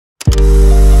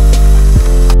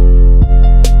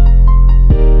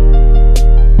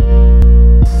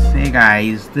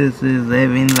guys, this is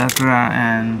Evewin Lakra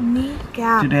and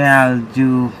today I'll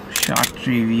do a short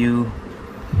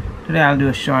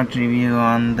review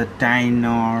on the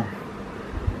Tynor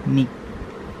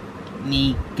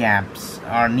kneecaps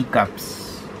or knee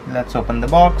cups. Let's open the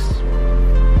box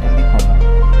and the cover.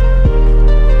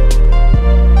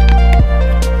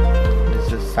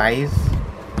 This is size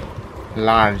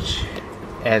large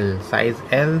L, size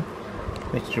L,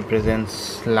 which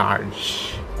represents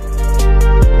large.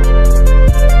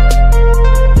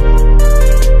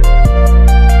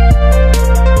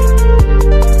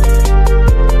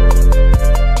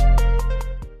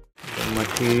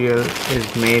 Material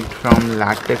is made from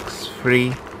latex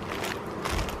free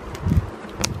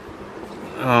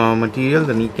material.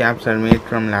 The kneecaps are made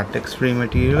from latex free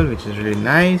material, which is really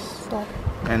nice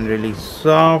and really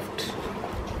soft,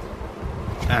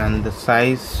 and the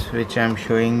size which I'm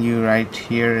showing you right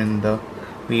here in the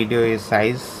video is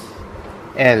size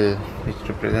L, which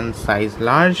represents size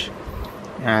large,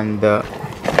 and the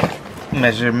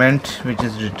measurement which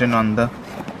is written on the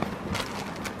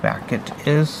packet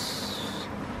is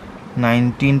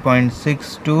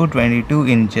 19.6 to 22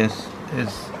 inches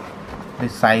is the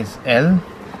size L.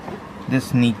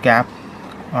 This kneecap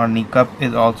or knee cup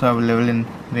is also available in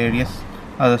various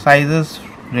other sizes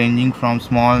ranging from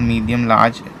small, medium,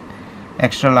 large,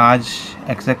 extra large,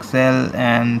 XXL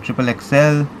and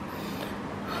XXL.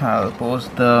 I'll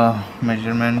post the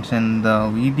measurements in the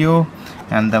video,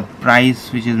 and the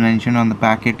price which is mentioned on the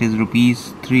packet is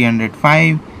rupees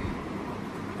 305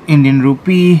 Indian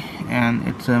rupee, and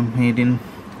it's a made in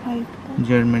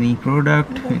Germany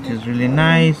product, which is really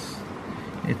nice.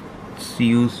 It's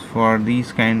used for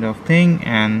these kind of thing,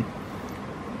 and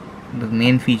the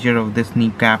main feature of this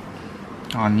kneecap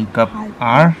or knee cup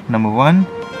are: number 1,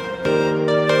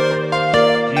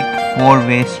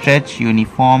 4-way stretch,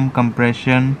 uniform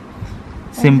compression,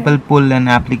 simple pull and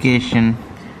application.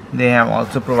 They have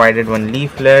also provided one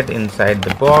leaflet inside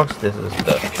the box. This is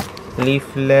the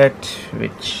leaflet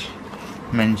which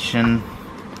mention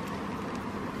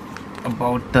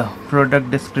about the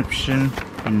product description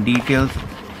in details,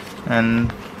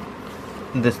 and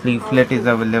this leaflet is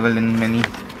available in many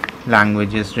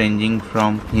languages ranging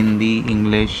from Hindi,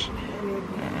 English,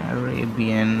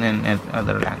 Arabian and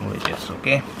other languages.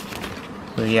 Okay,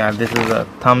 so yeah, this is a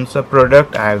thumbs up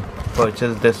product. I've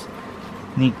purchased this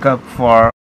knee cup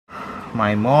for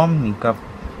my mom, knee cup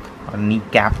or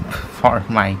kneecap for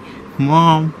my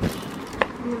mom.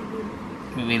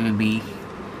 We will be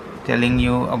telling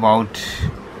you about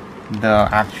the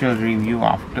actual review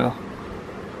after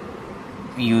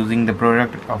using the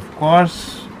product, of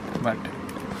course, but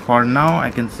for now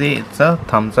I can say it's a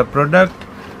thumbs up product.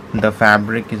 The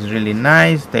fabric is really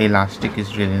nice, the elastic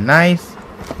is really nice,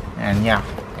 and yeah,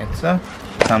 it's a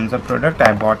thumbs up product.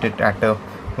 I bought it at a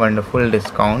wonderful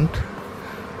discount,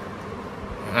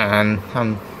 and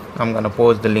I'm gonna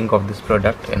post the link of this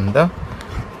product in the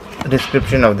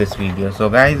description of this video. So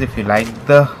guys, if you like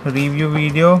the review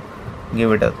video,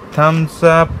 give it a thumbs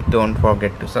up. Don't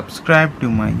forget to subscribe to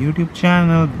my YouTube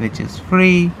channel, which is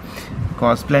free,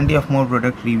 because plenty of more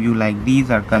product review like these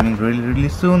are coming really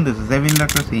soon. This is Evewin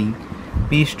Lakra saying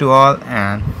peace to all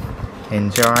and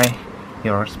enjoy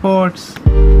your sports.